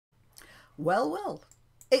Well, well,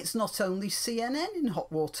 it's not only CNN in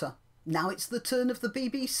hot water. Now it's the turn of the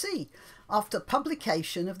BBC after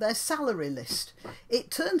publication of their salary list. It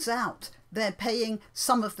turns out they're paying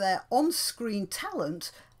some of their on-screen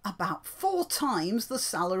talent about 4 times the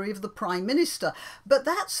salary of the Prime Minister. But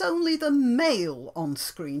that's only the male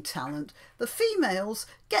on-screen talent. The females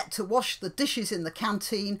get to wash the dishes in the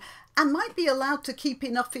canteen and might be allowed to keep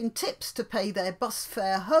enough in tips to pay their bus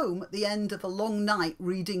fare home at the end of a long night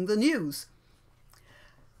reading the news.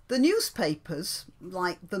 The newspapers,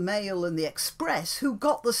 like the Mail and the Express, who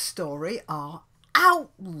got the story, are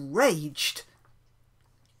outraged.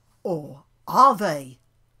 Or are they?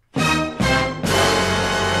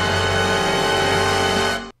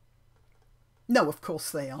 No, of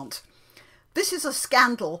course they aren't. This is a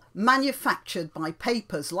scandal manufactured by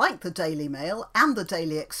papers like the Daily Mail and the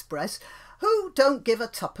Daily Express, who don't give a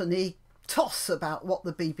tuppenny toss about what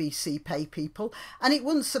the BBC pay people, and it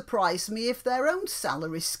wouldn't surprise me if their own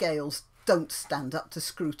salary scales don't stand up to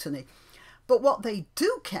scrutiny. But what they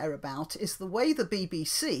do care about is the way the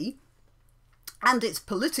BBC and its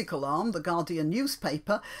political arm, the Guardian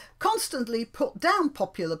newspaper, constantly put down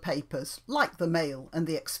popular papers like the Mail and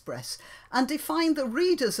the Express and define the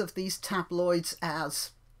readers of these tabloids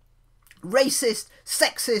as racist,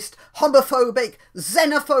 sexist, homophobic,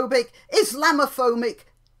 xenophobic, Islamophobic,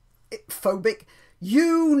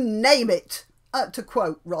 you name it. To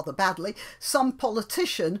quote, rather badly, some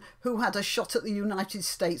politician who had a shot at the United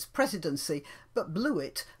States presidency but blew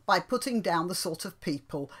it by putting down the sort of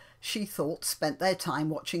people she thought spent their time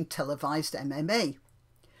watching televised MMA.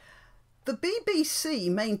 The BBC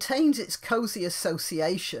maintains its cosy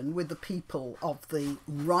association with the people of the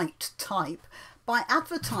right type by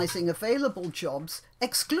advertising available jobs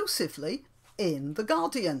exclusively in The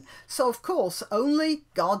Guardian. So, of course, only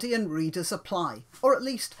Guardian readers apply, or at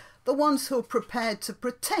least the ones who are prepared to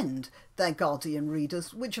pretend they're Guardian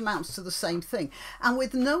readers, which amounts to the same thing. And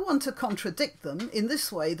with no one to contradict them, in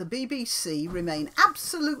this way the BBC remain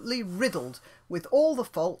absolutely riddled with all the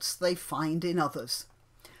faults they find in others.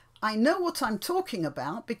 I know what I'm talking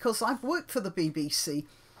about because I've worked for the BBC,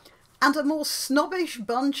 and a more snobbish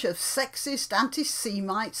bunch of sexist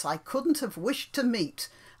anti-Semites I couldn't have wished to meet.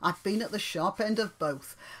 I've been at the sharp end of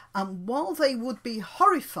both, and while they would be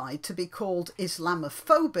horrified to be called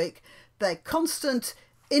Islamophobic, their constant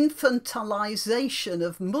infantilization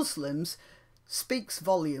of Muslims speaks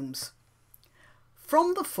volumes.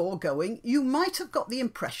 From the foregoing, you might have got the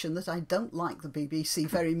impression that I don't like the BBC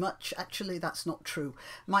very much. Actually, that's not true.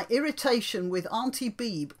 My irritation with Auntie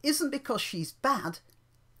Beeb isn't because she's bad,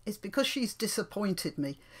 it's because she's disappointed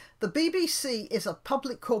me. The BBC is a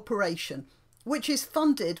public corporation which is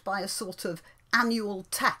funded by a sort of annual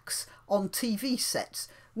tax on TV sets,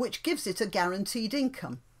 which gives it a guaranteed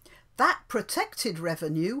income. That protected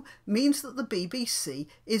revenue means that the BBC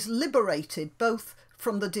is liberated both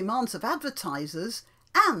from the demands of advertisers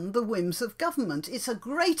and the whims of government. It's a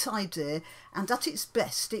great idea, and at its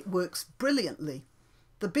best it works brilliantly.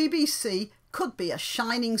 The BBC could be a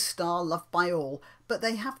shining star loved by all, but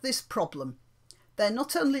they have this problem. They're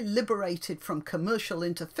not only liberated from commercial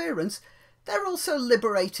interference, they're also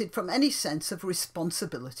liberated from any sense of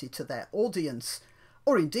responsibility to their audience,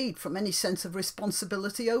 or indeed from any sense of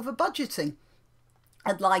responsibility over budgeting.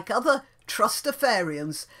 And like other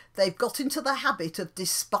trustafarians, they've got into the habit of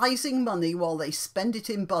despising money while they spend it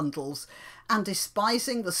in bundles, and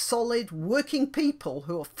despising the solid working people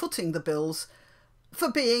who are footing the bills for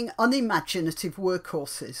being unimaginative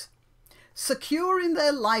workhorses. Secure in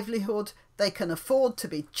their livelihood, they can afford to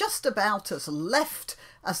be just about as left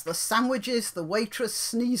as the sandwiches the waitress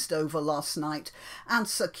sneezed over last night, and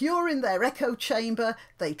secure in their echo chamber,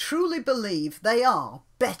 they truly believe they are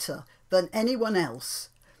better than anyone else.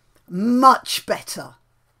 Much better.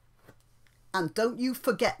 And don't you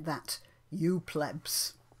forget that, you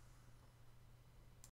plebs.